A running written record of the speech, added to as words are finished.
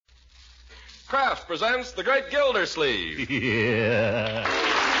Kraft presents The Great Gildersleeve. Yeah.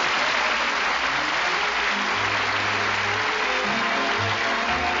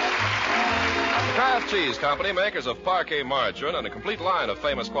 The Kraft Cheese Company, makers of Parquet margarine and a complete line of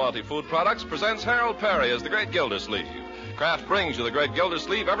famous quality food products, presents Harold Perry as The Great Gildersleeve. Kraft brings you The Great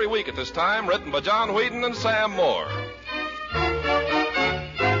Gildersleeve every week at this time, written by John Whedon and Sam Moore.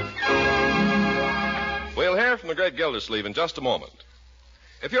 We'll hear from The Great Gildersleeve in just a moment.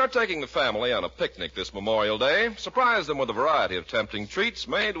 If you're taking the family on a picnic this Memorial Day, surprise them with a variety of tempting treats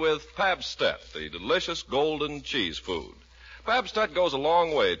made with Pabstet, the delicious golden cheese food. Pabstet goes a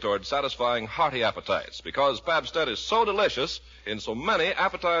long way toward satisfying hearty appetites because Pabstet is so delicious in so many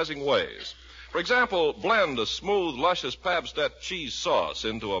appetizing ways. For example, blend a smooth, luscious Pabstet cheese sauce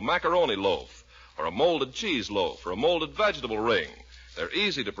into a macaroni loaf or a molded cheese loaf or a molded vegetable ring. They're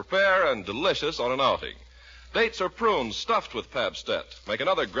easy to prepare and delicious on an outing. Dates or prunes stuffed with Pabstet make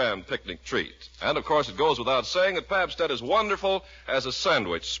another grand picnic treat. And, of course, it goes without saying that Pabstet is wonderful as a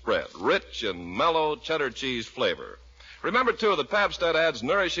sandwich spread, rich in mellow cheddar cheese flavor. Remember, too, that Pabstet adds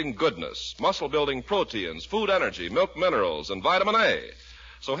nourishing goodness, muscle-building proteins, food energy, milk minerals, and vitamin A.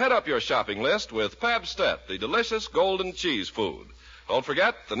 So head up your shopping list with Pabstet, the delicious golden cheese food. Don't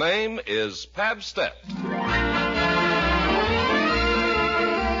forget, the name is Pabstet.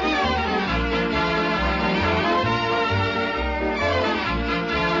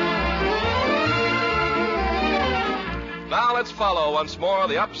 Now let's follow once more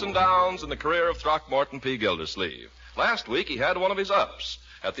the ups and downs in the career of Throckmorton P. Gildersleeve. Last week he had one of his ups.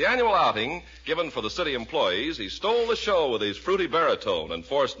 At the annual outing given for the city employees, he stole the show with his fruity baritone and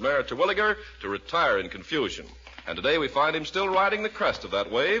forced Mayor Terwilliger to retire in confusion. And today we find him still riding the crest of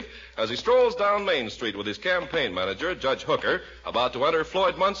that wave as he strolls down Main Street with his campaign manager, Judge Hooker, about to enter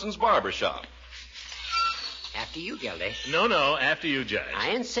Floyd Munson's barber shop. After you, Gildy. No, after you, Judge. I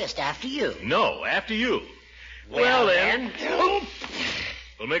insist, after you. No, after you. Well, then.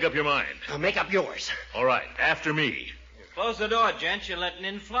 Well, make up your mind. I'll make up yours. All right, after me. Close the door, gents. You're letting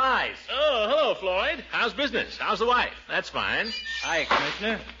in flies. Oh, hello, Floyd. How's business? How's the wife? That's fine. Hi,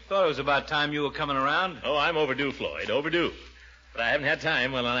 Commissioner. Thought it was about time you were coming around. Oh, I'm overdue, Floyd, overdue. But I haven't had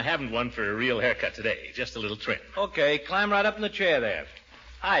time. Well, I haven't one for a real haircut today. Just a little trim. Okay, climb right up in the chair there.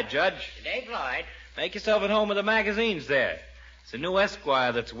 Hi, Judge. Good day, Floyd. Make yourself at home with the magazines there. It's a new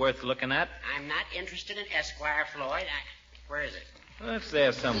Esquire that's worth looking at. I'm not interested in Esquire, Floyd. Where is it? Well, it's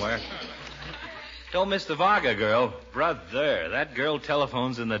there somewhere. Don't miss the Varga girl. Brother, that girl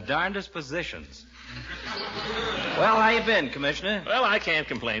telephones in the darndest positions. Well, how you been, Commissioner? Well, I can't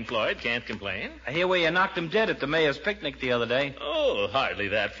complain, Floyd. Can't complain. I hear where you knocked him dead at the mayor's picnic the other day. Oh, hardly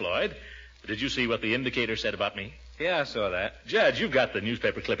that, Floyd. Did you see what the indicator said about me? Yeah, I saw that. Judge, you've got the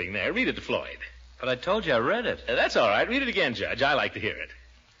newspaper clipping there. Read it to Floyd. But I told you I read it. That's all right. Read it again, Judge. I like to hear it.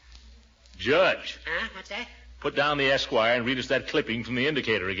 Judge. Huh? What's that? Put down the Esquire and read us that clipping from the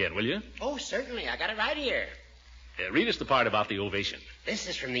indicator again, will you? Oh, certainly. I got it right here. Read us the part about the ovation. This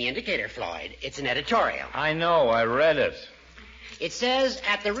is from the indicator, Floyd. It's an editorial. I know. I read it. It says,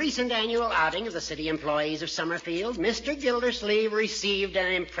 at the recent annual outing of the city employees of Summerfield, Mr. Gildersleeve received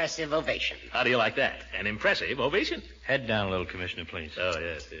an impressive ovation. How do you like that? An impressive ovation? Head down a little, Commissioner, please. Oh,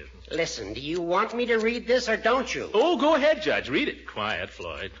 yes. Listen, do you want me to read this or don't you? Oh, go ahead, Judge. Read it. Quiet,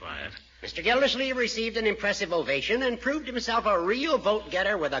 Floyd, quiet. Mr. Gildersleeve received an impressive ovation and proved himself a real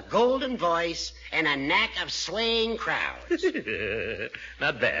vote-getter with a golden voice and a knack of swaying crowds.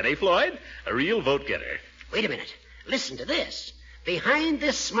 Not bad, eh, Floyd? A real vote-getter. Wait a minute. Listen to this. Behind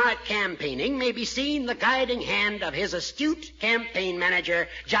this smart campaigning may be seen the guiding hand of his astute campaign manager,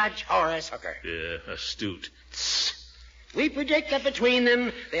 Judge Horace Hooker. Astute. We predict that between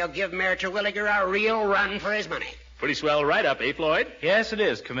them, they'll give Mayor Terwilliger a real run for his money. Pretty swell write-up, eh, Floyd? Yes, it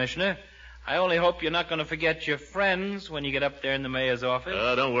is, Commissioner. I only hope you're not going to forget your friends when you get up there in the mayor's office.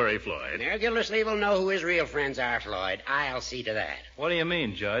 Don't worry, Floyd. Mayor Gildersleeve will know who his real friends are, Floyd. I'll see to that. What do you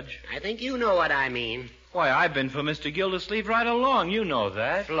mean, Judge? I think you know what I mean. Why, I've been for Mr. Gildersleeve right along. You know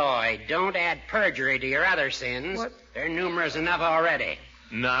that. Floyd, don't add perjury to your other sins. What? They're numerous enough already.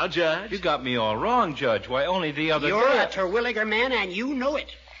 Now, Judge? You got me all wrong, Judge. Why, only the other You're day... a Terwilliger man, and you know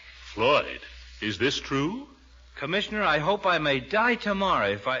it. Floyd, is this true? Commissioner, I hope I may die tomorrow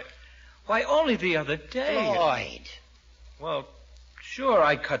if I... Why, only the other day. Floyd. Well, sure,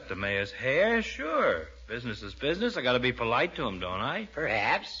 I cut the mayor's hair, sure. Business is business. I got to be polite to him, don't I?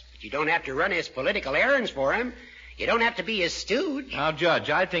 Perhaps. But you don't have to run his political errands for him. You don't have to be his stooge. Now, Judge,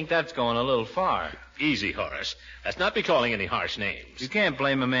 I think that's going a little far. Easy, Horace. Let's not be calling any harsh names. You can't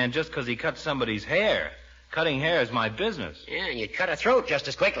blame a man just because he cut somebody's hair. Cutting hair is my business. Yeah, and you'd cut a throat just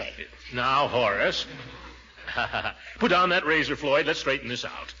as quickly. Now, Horace. Put down that razor, Floyd. Let's straighten this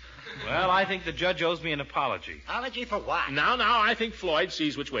out. Well, I think the judge owes me an apology. Apology for what? Now, I think Floyd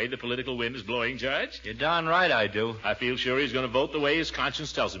sees which way the political wind is blowing, Judge. You're darn right I do. I feel sure he's going to vote the way his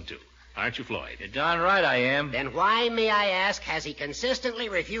conscience tells him to. Aren't you, Floyd? You're darn right I am. Then why, may I ask, has he consistently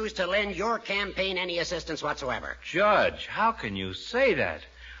refused to lend your campaign any assistance whatsoever? Judge, how can you say that?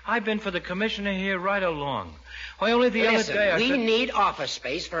 I've been for the commissioner here right along. Why, only the Listen, other day we said... need office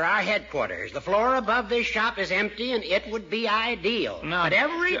space for our headquarters. The floor above this shop is empty, and it would be ideal. Now, but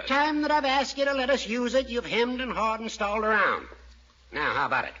every time that I've asked you to let us use it, you've hemmed and hawed and stalled around. Now, how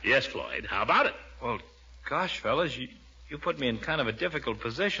about it? Yes, Floyd. How about it? Well, gosh, fellas, you put me in kind of a difficult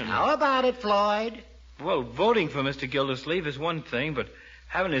position. How about it, Floyd? Well, voting for Mr. Gildersleeve is one thing, but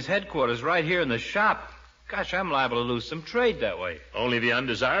having his headquarters right here in the shop... Gosh, I'm liable to lose some trade that way. Only the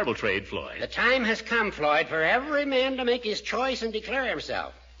undesirable trade, Floyd. The time has come, Floyd, for every man to make his choice and declare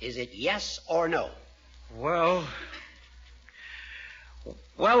himself. Is it yes or no? Well,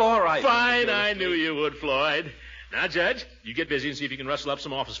 all right. Fine, I knew you would, Floyd. Now, Judge, you get busy and see if you can rustle up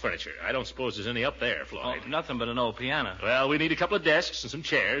some office furniture. I don't suppose there's any up there, Floyd. Oh, nothing but an old piano. Well, we need a couple of desks and some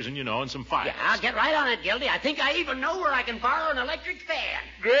chairs and, and some files. Yeah, I'll get right on it, Gildy. I think I even know where I can borrow an electric fan.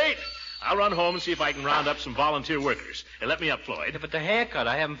 Great. I'll run home and see if I can round up some volunteer workers. Hey, let me up, Floyd. Yeah, but the haircut,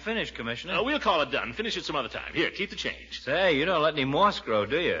 I haven't finished, Commissioner. We'll call it done. Finish it some other time. Here, keep the change. Say, you don't let any moss grow,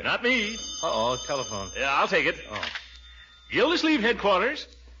 do you? Not me. Uh-oh, telephone. Yeah, I'll take it. Oh. Gildersleeve headquarters.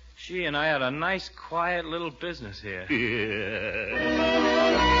 She and I had a nice, quiet little business here.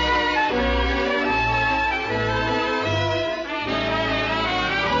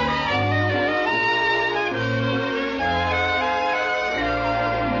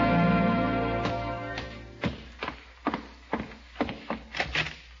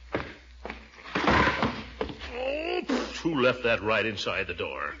 Who left that right inside the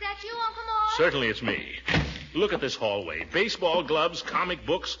door? Is that you, Uncle Mort? Certainly it's me. Look at this hallway. Baseball gloves, comic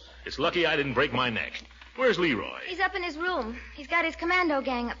books. It's lucky I didn't break my neck. Where's Leroy? He's up in his room. He's got his commando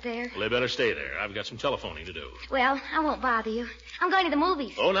gang up there. Well, they better stay there. I've got some telephoning to do. Well, I won't bother you. I'm going to the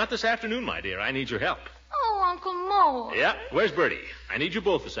movies. Oh, not this afternoon, my dear. I need your help. Oh, Uncle Mort. Yeah, where's Bertie? I need you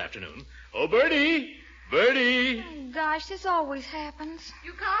both this afternoon. Oh, Bertie! Bertie! Oh, gosh, this always happens.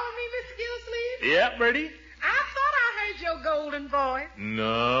 You calling me, Mr. Gildersleeve? Yeah, Bertie? I thought I heard your golden voice.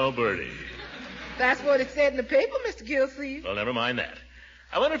 No, Bertie. That's what it said in the paper, Mr. Gildersleeve. Well, never mind that.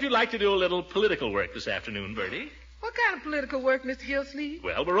 I wonder if you'd like to do a little political work this afternoon, Bertie. What kind of political work, Mr. Gildersleeve?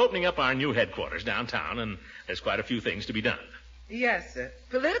 Well, we're opening up our new headquarters downtown, and there's quite a few things to be done. Yes, sir.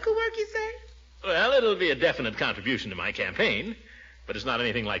 Political work, you say? Well, it'll be a definite contribution to my campaign, but it's not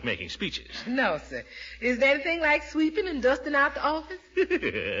anything like making speeches. No, sir. Is there anything like sweeping and dusting out the office?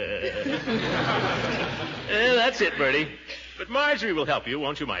 That's it, Bertie. But Marjorie will help you,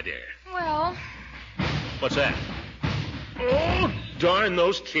 won't you, my dear? Well, What's that? Oh, darn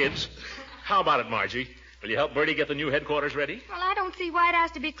those kids. How about it, Margie? Will you help Bertie get the new headquarters ready? well, I don't see why it has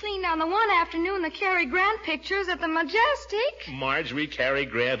to be cleaned on the one afternoon the Cary Grant pictures at the Majestic. Marjorie, Cary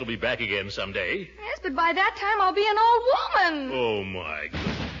Grant will be back again someday. Yes, but by that time I'll be an old woman. Oh, my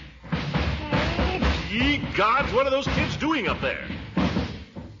God. Ye gods, what are those kids doing up there?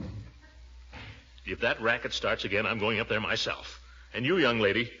 If that racket starts again, I'm going up there myself. And you, young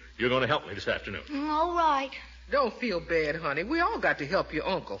lady, you're going to help me this afternoon. All right. Don't feel bad, honey. We all got to help your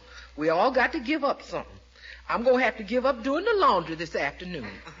uncle. We all got to give up something. I'm going to have to give up doing the laundry this afternoon.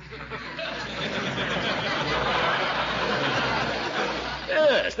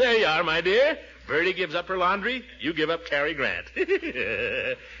 Yes, there you are, my dear. Bertie gives up her laundry. You give up Cary Grant.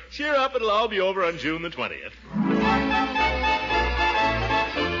 Cheer up. It'll all be over on June the 20th.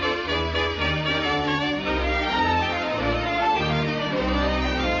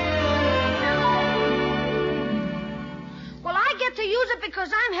 Well, I get to use it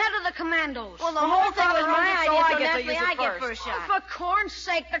because I'm head of the commandos. Well, the whole thing was my idea, so naturally I I get get first first shot. Oh, for corn's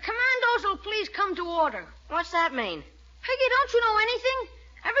sake, the commandos will please come to order. What's that mean? Piggy, don't you know anything?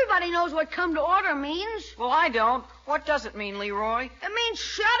 Everybody knows what come to order means. Well, I don't. What does it mean, Leroy? It means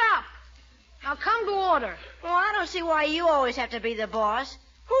shut up. Now come to order. Well, I don't see why you always have to be the boss.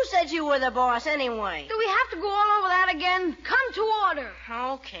 Who said you were the boss anyway? Do we have to go all over that again? Come to order.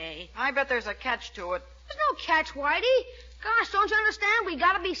 Okay. I bet there's a catch to it. There's no catch, Whitey. Gosh, don't you understand? We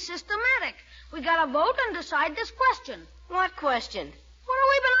gotta be systematic. We gotta vote and decide this question. What question? What have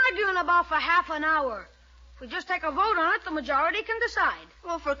we been arguing about for half an hour? If we just take a vote on it, the majority can decide.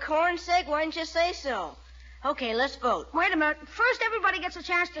 Well, for corn's sake, why didn't you say so? Okay, let's vote. Wait a minute. First, everybody gets a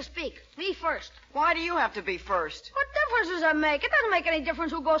chance to speak. Me first. Why do you have to be first? What difference does it make? It doesn't make any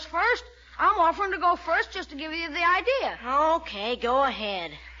difference who goes first. I'm offering to go first just to give you the idea. Okay, go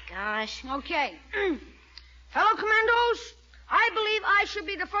ahead. Gosh. Okay. Fellow commandos, I believe I should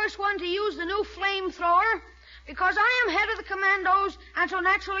be the first one to use the new flamethrower because I am head of the commandos, and so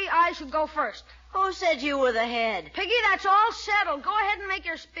naturally I should go first. Who said you were the head? Piggy, that's all settled. Go ahead and make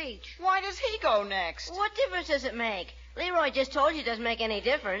your speech. Why does he go next? What difference does it make? Leroy just told you it doesn't make any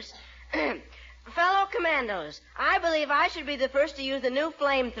difference. Fellow commandos, I believe I should be the first to use the new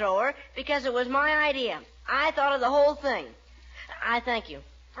flamethrower because it was my idea. I thought of the whole thing. I thank you.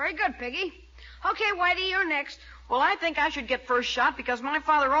 Very good, Piggy. Okay, Whitey, you're next. Well, I think I should get first shot because my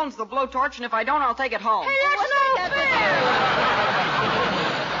father owns the blowtorch, and if I don't, I'll take it home. Hey, that's no fair!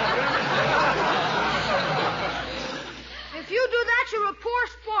 If you do that, you're a poor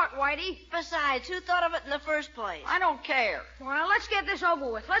sport, Whitey. Besides, who thought of it in the first place? I don't care. Well, let's get this over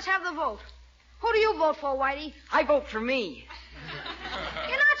with. Let's have the vote. Who do you vote for, Whitey? I vote for me.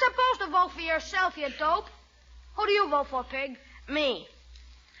 You're not supposed to vote for yourself, you dope. Who do you vote for, Pig? Me.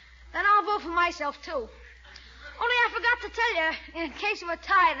 Then I'll vote for myself, too. Only I forgot to tell you, in case of a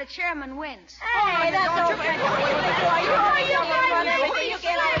tie, the chairman wins. Hey, that's no fair.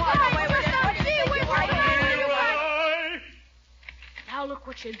 Now look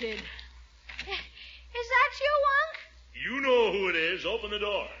what you did. Is that you, Unc? You know who it is. Open the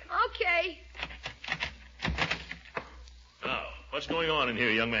door. Okay. Now, what's going on in here,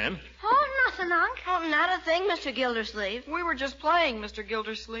 young man? Oh, nothing, Unc. Oh, not a thing, Mr. Gildersleeve. We were just playing, Mr.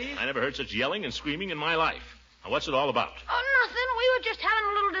 Gildersleeve. I never heard such yelling and screaming in my life. Now, what's it all about? Oh, nothing. We were just having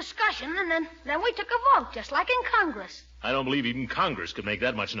a little discussion, and then we took a vote, just like in Congress. I don't believe even Congress could make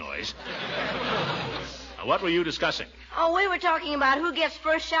that much noise. Now, what were you discussing? Oh, we were talking about who gets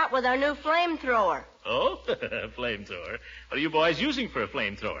first shot with our new flamethrower. Oh, flamethrower. What are you boys using for a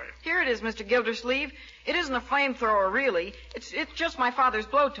flamethrower? Here it is, Mr. Gildersleeve. It isn't a flamethrower, really. It's just my father's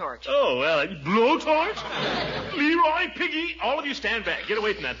blowtorch. Oh, well, blowtorch? Leroy, Piggy, all of you stand back. Get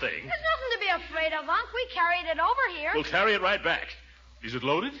away from that thing. There's nothing to be afraid of, Unc. We carried it over here. We'll carry it right back. Is it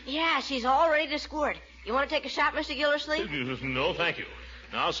loaded? Yeah, she's all ready to squirt. You want to take a shot, Mr. Gildersleeve? No, thank you.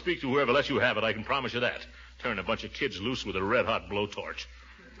 Now, I'll speak to whoever lets you have it. I can promise you that. Turn a bunch of kids loose with a red-hot blowtorch.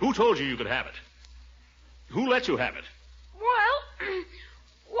 Who told you could have it? Who let you have it? Well,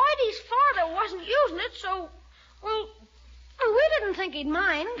 Whitey's father wasn't using it, so, well, we didn't think he'd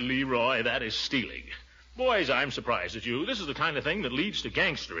mind. Leroy, that is stealing. Boys, I'm surprised at you. This is the kind of thing that leads to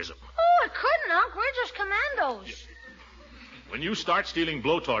gangsterism. Oh, it couldn't, Unc. We're just commandos. When you start stealing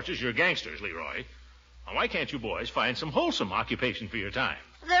blowtorches, you're gangsters, Leroy. Now, why can't you boys find some wholesome occupation for your time?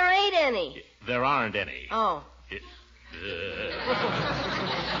 There ain't any. There aren't any. Oh.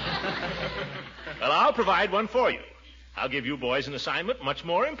 Well, I'll provide one for you. I'll give you boys an assignment much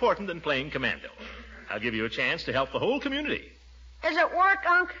more important than playing commando. I'll give you a chance to help the whole community. Does it work,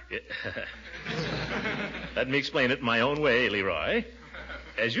 Unc? Let me explain it my own way, Leroy.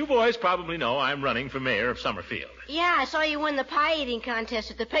 As you boys probably know, I'm running for mayor of Summerfield. Yeah, I saw you win the pie-eating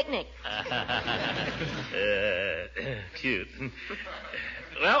contest at the picnic. Cute.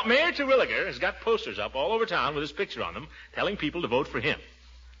 Well, Mayor Terwilliger has got posters up all over town with his picture on them, telling people to vote for him.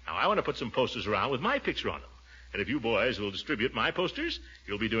 Now, I want to put some posters around with my picture on them. And if you boys will distribute my posters,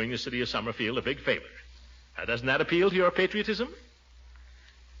 you'll be doing the city of Summerfield a big favor. Now, doesn't that appeal to your patriotism?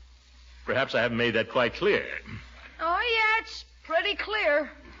 Perhaps I haven't made that quite clear. Oh, yeah, it's pretty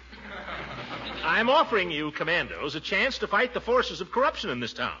clear. I'm offering you, commandos, a chance to fight the forces of corruption in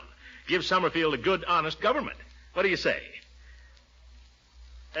this town. Give Summerfield a good, honest government. What do you say?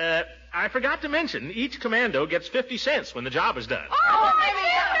 I forgot to mention, each commando gets 50 cents when the job is done. Oh,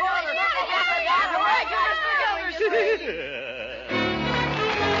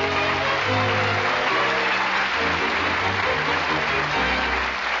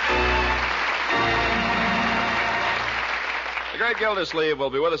 The great Gildersleeve will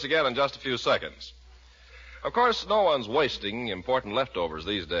be with us again in just a few seconds. Of course, no one's wasting important leftovers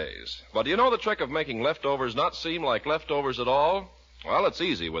these days. But do you know the trick of making leftovers not seem like leftovers at all? Well, it's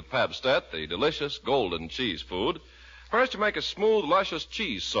easy with Pabstet, the delicious golden cheese food. First, you make a smooth, luscious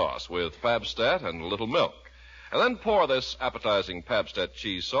cheese sauce with Pabstet and a little milk. And then pour this appetizing Pabstet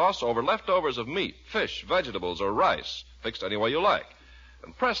cheese sauce over leftovers of meat, fish, vegetables, or rice, fixed any way you like.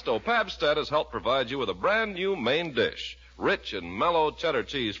 And presto, Pabstet has helped provide you with a brand new main dish, rich in mellow cheddar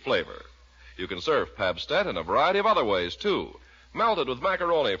cheese flavor. You can serve Pabstet in a variety of other ways, too. Melted with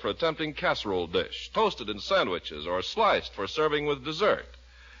macaroni for a tempting casserole dish, toasted in sandwiches, or sliced for serving with dessert.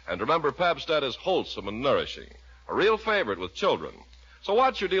 And remember, Pabstet is wholesome and nourishing, a real favorite with children. So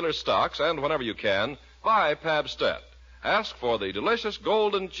watch your dealer's stocks, and whenever you can, buy Pabstet. Ask for the delicious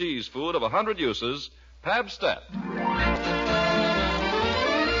golden cheese food of 100 uses, Pabstet.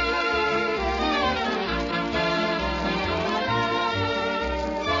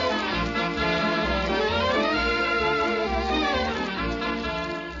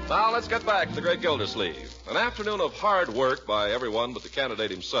 Now, let's get back to the great Gildersleeve. An afternoon of hard work by everyone but the candidate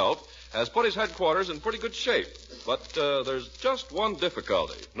himself has put his headquarters in pretty good shape. But there's just one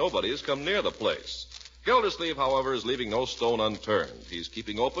difficulty. Nobody has come near the place. Gildersleeve, however, is leaving no stone unturned. He's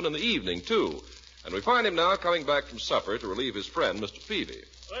keeping open in the evening, too. And we find him now coming back from supper to relieve his friend, Mr. Peavy.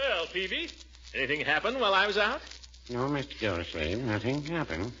 Well, Peavy, anything happen while I was out? No, Mr. Gildersleeve, nothing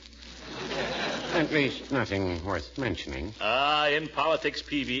happened. At least nothing worth mentioning. In politics,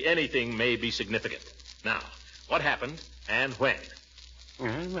 Peavy, anything may be significant. Now, what happened and when?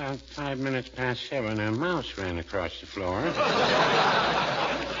 Well, about 5 minutes past 7, a mouse ran across the floor.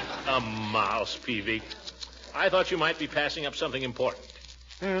 A mouse, Peavy. I thought you might be passing up something important.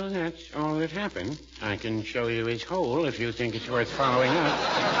 Well, that's all that happened. I can show you his hole if you think it's worth following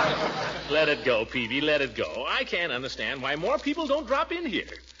up. Let it go, Peavy, let it go. I can't understand why more people don't drop in here.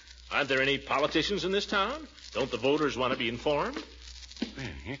 Aren't there any politicians in this town? Don't the voters want to be informed? Well,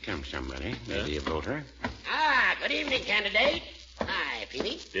 here comes somebody. Maybe a voter. Ah, good evening, candidate. Hi,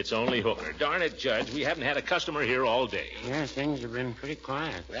 Peavy. It's only Hooker. Darn it, Judge, we haven't had a customer here all day. Yeah, things have been pretty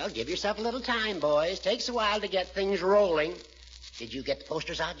quiet. Well, give yourself a little time, boys. Takes a while to get things rolling. Did you get the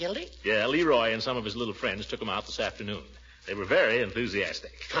posters out, Gildy? Yeah, Leroy and some of his little friends took them out this afternoon. They were very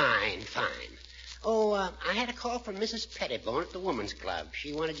enthusiastic. Fine. Oh, I had a call from Mrs. Pettibone at the Woman's Club.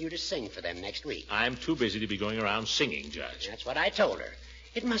 She wanted you to sing for them next week. I'm too busy to be going around singing, Judge. That's what I told her.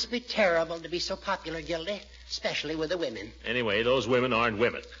 It must be terrible to be so popular, Gildy, especially with the women. Anyway, those women aren't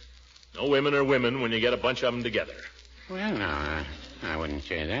women. No women are women when you get a bunch of them together. Well, no, I wouldn't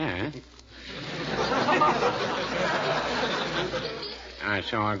say that. I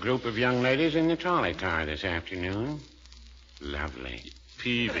saw a group of young ladies in the trolley car this afternoon. Lovely.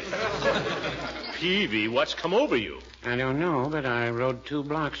 Peavy, what's come over you? I don't know, but I rode 2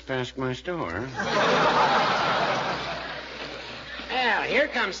 blocks past my store. Well, here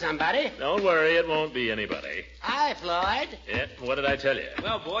comes somebody. Don't worry, it won't be anybody. Hi, Floyd. Yeah, what did I tell you?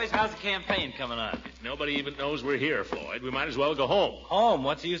 Well, boys, how's the campaign coming on? Nobody even knows we're here, Floyd. We might as well go home. Home?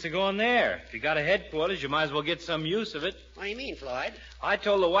 What's the use of going there? If you got a headquarters, you might as well get some use of it. What do you mean, Floyd? I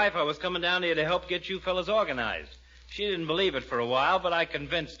told the wife I was coming down here to help get you fellas organized. She didn't believe it for a while, but I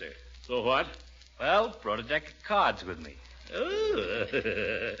convinced her. So what? Well, brought a deck of cards with me.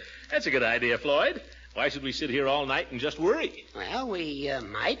 Oh, that's a good idea, Floyd. Why should we sit here all night and just worry? Well, we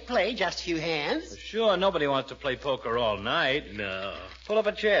might play just a few hands. Sure, nobody wants to play poker all night. No. Pull up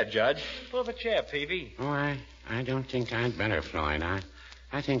a chair, Judge. Pull up a chair, Peavy. Oh, I don't think I'd better, Floyd.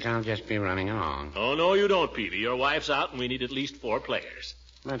 I think I'll just be running along. Oh, no, you don't, Peavy. Your wife's out, and we need at least 4 players.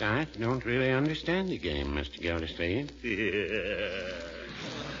 But I don't really understand the game, Mr. Gildersleeve.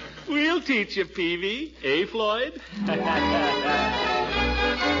 We'll teach you, Peavy. Eh, Floyd?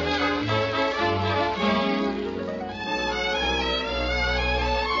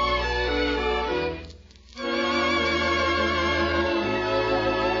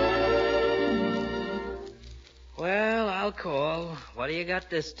 Well, I'll call. What do you got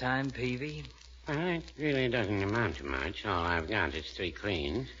this time, Peavy? Well, it really doesn't amount to much. All I've got is 3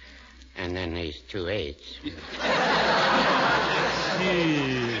 queens. And then these 2 8s.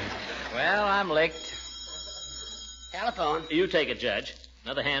 Well, I'm licked. Telephone. You take it, Judge.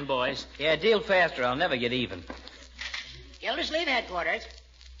 Another hand, boys. Yeah, deal faster. I'll never get even. Gildersleeve headquarters.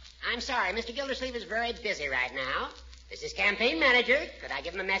 I'm sorry, Mr. Gildersleeve is very busy right now. This is campaign manager. Could I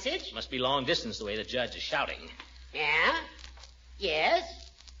give him a message? Must be long distance the way the judge is shouting. Yeah? Yes?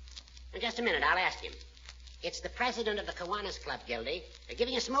 In just a minute, I'll ask him. It's the president of the Kiwanis Club, Gildy. They're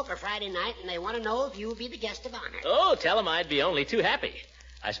giving a smoker Friday night, and they want to know if you'll be the guest of honor. Oh, tell him I'd be only too happy.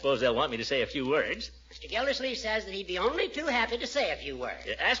 I suppose they'll want me to say a few words. Mr. Gildersleeve says that he'd be only too happy to say a few words.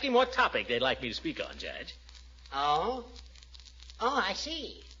 Ask him what topic they'd like me to speak on, Judge. Oh? Oh, I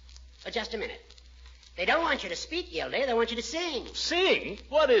see. Well, just a minute. They don't want you to speak, Gildy. They want you to sing. Sing?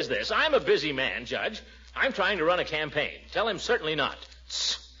 What is this? I'm a busy man, Judge. I'm trying to run a campaign. Tell him certainly not.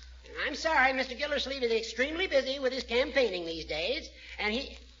 I'm sorry, Mr. Gildersleeve is extremely busy with his campaigning these days, and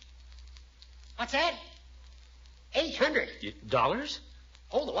he... What's that? $800. Dollars?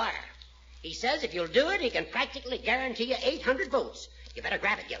 Hold the wire. He says if you'll do it, he can practically guarantee you 800 votes. You better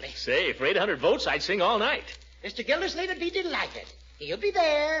grab it, Gildy. Say, for 800 votes, I'd sing all night. Mr. Gildersleeve would be delighted. He'll be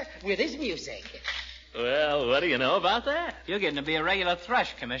there with his music. Well, what do you know about that? You're getting to be a regular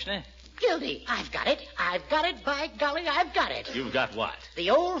thrush, Commissioner. Gildy, I've got it. I've got it. By golly, I've got it. You've got what? The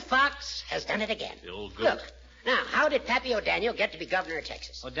old fox has done it again. The old goat. Look, now, how did Pappy O'Daniel get to be governor of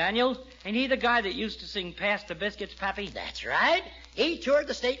Texas? Oh, Daniel? Ain't he the guy that used to sing Pass the Biscuits, Pappy? That's right. He toured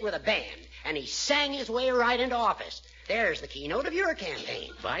the state with a band, and he sang his way right into office. There's the keynote of your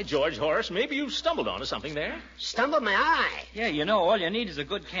campaign. By George, Horace, maybe you've stumbled onto something there. Stumbled my eye. Yeah, you know, all you need is a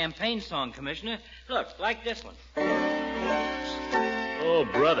good campaign song, Commissioner. Look, like this one. Oh,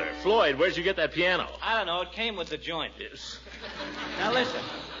 brother. Floyd, where'd you get that piano? I don't know. It came with the joint. Yes. Now listen.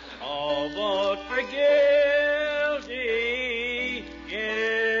 All vote for Gildy,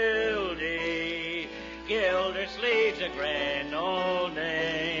 Gildy. Gildersleeve's a grand old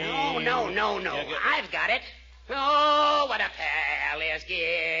name. No. I've got it. Oh, what a pal is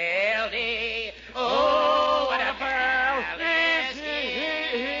Gildy. Oh, what a pal is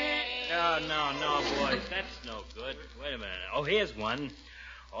Gildy. No, boys. That's no good. Wait a minute. Oh, here's one.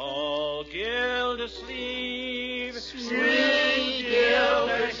 Oh, Gildersleeve, sweet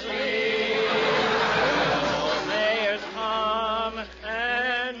Gildersleeve. Oh, mayors come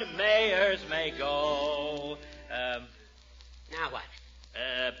and mayors may go. Now what?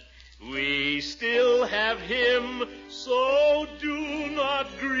 We still have him, so do not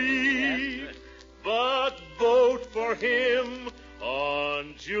grieve, but vote for him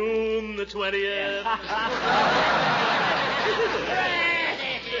on June the 20th.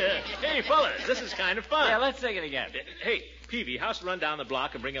 Hey, fellas, this is kind of fun. Yeah, let's sing it again. Hey, Peavy, how's to run down the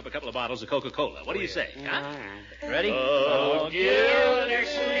block and bring up a couple of bottles of Coca-Cola? What do you say? Huh? All right. Ready? Oh,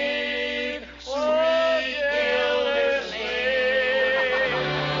 Gildersleeve, sweet Gildersleeve.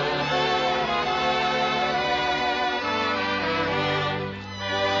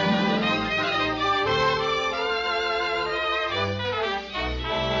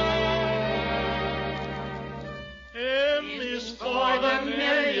 M is for the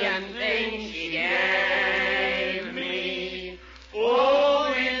million things she gave me.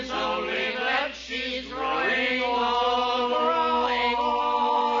 Oh, it's only that she's growing old, growing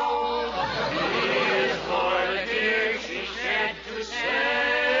old. E is for the tears she shed to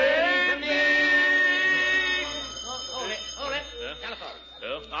save me. Hold it. Telephone.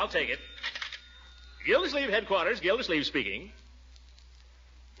 Well, I'll take it. Gildersleeve headquarters, Gildersleeve speaking.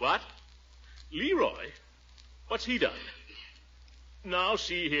 What? Leroy? What's he done? Now,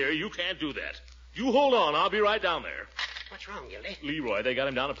 see here, you can't do that. You hold on, I'll be right down there. What's wrong, Gildy? Leroy, they got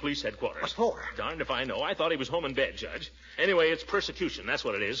him down at police headquarters. What for? Darned if I know. I thought he was home in bed, Judge. Anyway, it's persecution, that's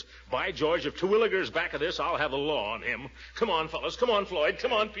what it is. By George, if Terwilliger's back of this, I'll have the law on him. Come on, fellas. Come on, Floyd.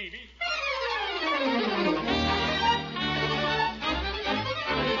 Come on, Peavy.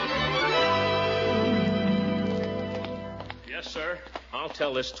 Yes, sir. I'll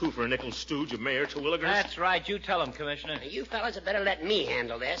tell this two-for-a-nickel stooge of Mayor Terwilliger's. That's right. You tell him, Commissioner. Now, you fellas had better let me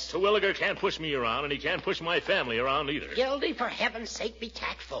handle this. Terwilliger can't push me around, and he can't push my family around either. Gildy, for heaven's sake, be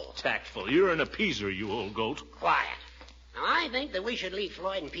tactful. Tactful. You're an appeaser, you old goat. Quiet. Now, I think that we should leave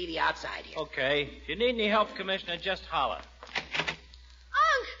Floyd and Peavy outside here. Okay. If you need any help, Commissioner, just holler. Unc,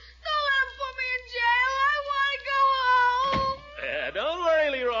 don't let him put me in jail. I want to go home. Don't worry,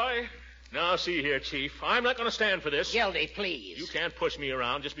 Leroy. Now, see here, Chief. I'm not going to stand for this. Gildy, please. You can't push me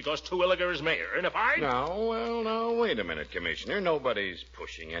around just because Terwilliger is mayor. And if I... Now, wait a minute, Commissioner. Nobody's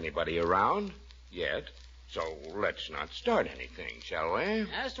pushing anybody around yet. So let's not start anything, shall we?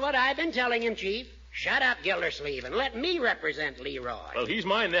 That's what I've been telling him, Chief. Shut up, Gildersleeve, and let me represent Leroy. Well, he's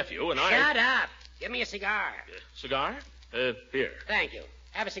my nephew, and Shut up. Give me a cigar. Cigar? Here. Thank you.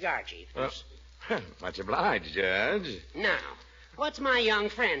 Have a cigar, Chief. Much obliged, Judge. Now, what's my young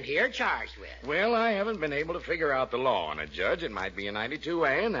friend here charged with? Well, I haven't been able to figure out the law on it, Judge. It might be a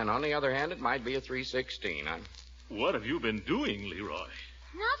 92A, and then on the other hand, it might be a 316. What have you been doing, Leroy?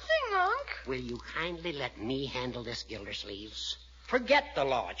 Nothing, Unc. Will you kindly let me handle this, Gildersleeves? Forget the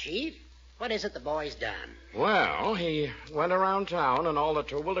law, Chief. What is it the boy's done? Well, he went around town, and all the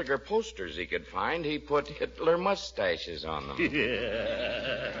Terwilliger posters he could find, he put Hitler mustaches on them.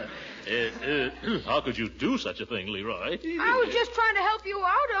 Yeah. How could you do such a thing, Leroy? I was just trying to help you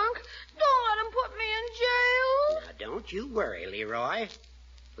out, Unc. Don't let him put me in jail. Now, don't you worry, Leroy.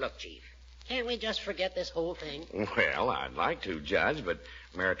 Look, Chief, can't we just forget this whole thing? Well, I'd like to, Judge, but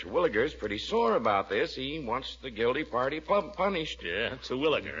Mayor Terwilliger's pretty sore about this. He wants the guilty party punished. Yeah,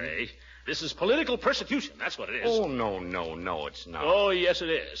 Terwilliger, eh? This is political persecution. That's what it is. Oh, no, it's not. Oh, yes, it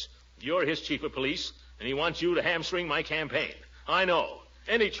is. You're his chief of police, and he wants you to hamstring my campaign. I know.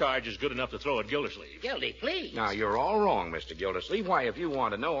 Any charge is good enough to throw at Gildersleeve. Gildy, please. Now, you're all wrong, Mr. Gildersleeve. Why, if you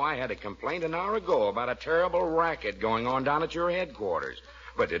want to know, I had a complaint an hour ago about a terrible racket going on down at your headquarters.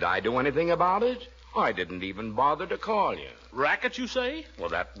 But did I do anything about it? I didn't even bother to call you. Racket, you say? Well,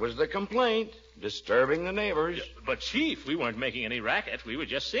 that was the complaint. Disturbing the neighbors. Yeah, but, Chief, we weren't making any racket. We were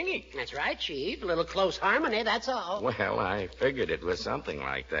just singing. That's right, Chief. A little close harmony, that's all. Well, I figured it was something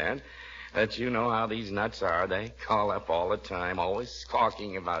like that. But you know how these nuts are. They call up all the time, always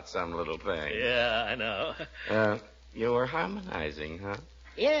talking about some little thing. Yeah, I know. You were harmonizing, huh?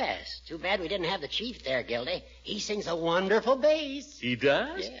 Yes. Too bad we didn't have the chief there, Gildy. He sings a wonderful bass. He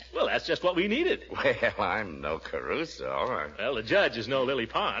does? Yeah. Well, that's just what we needed. Well, I'm no Caruso. Well, the judge is no Lily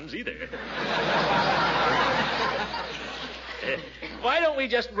Pons either. Why don't we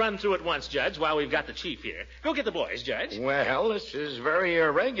just run through it once, Judge, while we've got the chief here? Go get the boys, Judge. Well, this is very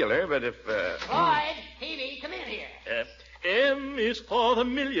irregular, but if, Floyd, Peavy, come in here. M is for the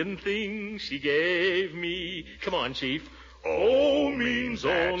million things she gave me. Come on, Chief. O means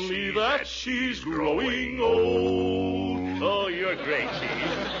only that she's growing old. Oh, you're great,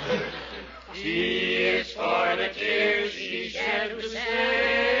 Chief. T is for the tears she shed to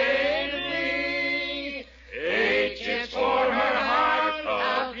save me. H is for her heart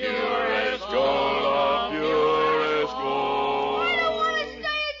of purest gold, of purest gold. I don't want to stay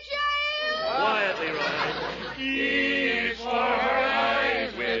in jail. Quiet, Leroy. E is for her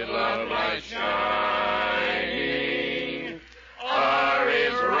eyes with love light shining. R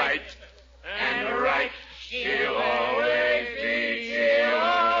is right, and right she'll always be, she'll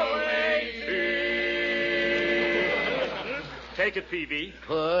always be. Take it, Peavy.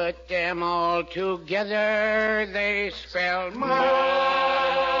 Put them all together, they spell more.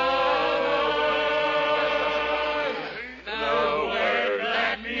 The word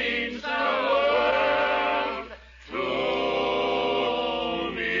that means the world to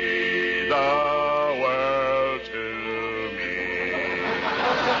me. The world to me.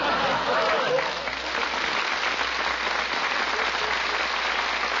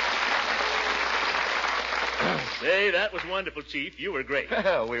 Say, that was wonderful, Chief. You were great.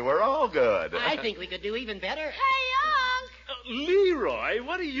 well, we were all good. I think we could do even better. Hey, Unc. Leroy,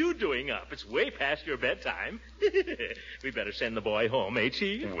 what are you doing up? It's way past your bedtime. We better send the boy home, eh,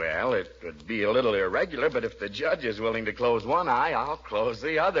 Chief? Well, it would be a little irregular, but if the judge is willing to close one eye, I'll close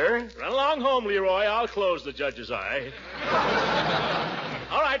the other. Run along home, Leroy. I'll close the judge's eye.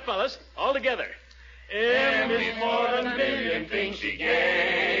 All right, fellas, all together. M is for the million things she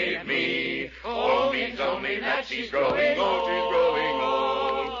gave me. O means only that she's growing old, she's growing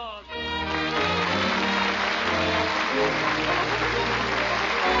old.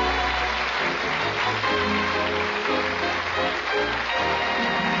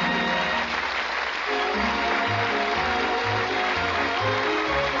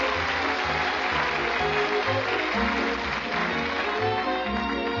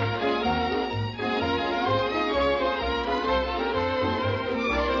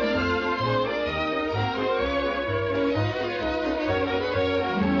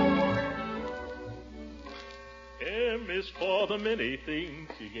 M is for the many things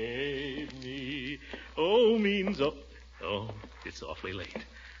she gave me. O means oh, it's awfully late.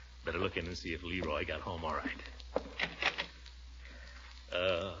 Better look in and see if Leroy got home all right.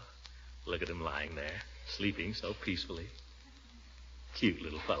 Look at him lying there, sleeping so peacefully. Cute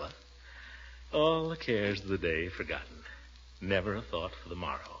little fella. All the cares of the day forgotten. Never a thought for the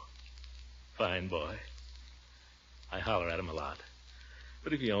morrow. Fine boy. I holler at him a lot.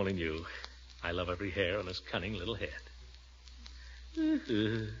 But if you only knew, I love every hair on his cunning little head.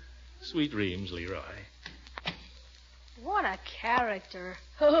 Sweet dreams, Leroy. What a character.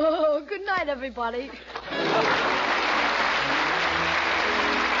 Oh, good night, everybody.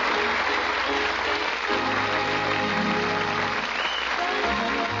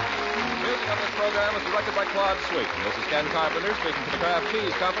 Music on this program is directed by Claude Sweeten. This is Ken Carpenter speaking for the Kraft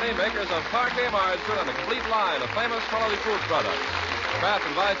Cheese Company, makers of Parquet margarine and a complete line of famous quality food products. Kraft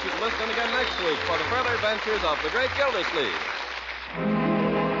invites you to listen again next week for the further adventures of the great Gildersleeve.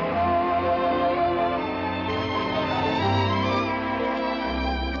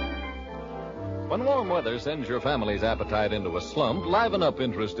 When warm weather sends your family's appetite into a slump, liven up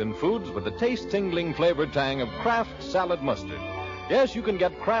interest in foods with the taste-tingling flavored tang of Kraft Salad Mustard. Yes, you can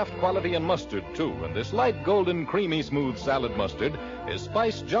get Kraft quality in mustard, too, and this light golden, creamy, smooth salad mustard is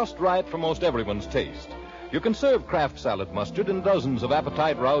spiced just right for most everyone's taste. You can serve Kraft Salad Mustard in dozens of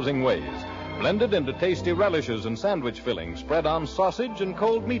appetite-rousing ways. Blended into tasty relishes and sandwich fillings, spread on sausage and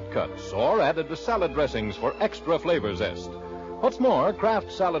cold meat cuts, or added to salad dressings for extra flavor zest. What's more,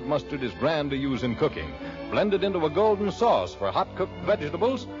 Kraft Salad Mustard is grand to use in cooking, blended into a golden sauce for hot-cooked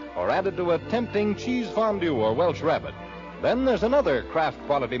vegetables, or added to a tempting cheese fondue or Welsh rabbit. Then there's another Kraft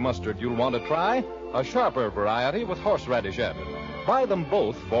quality mustard you'll want to try, a sharper variety with horseradish added. Buy them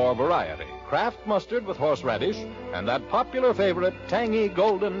both for variety. Kraft mustard with horseradish, and that popular favorite, tangy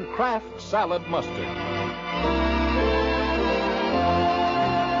golden Kraft Salad Mustard.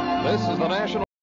 This is the National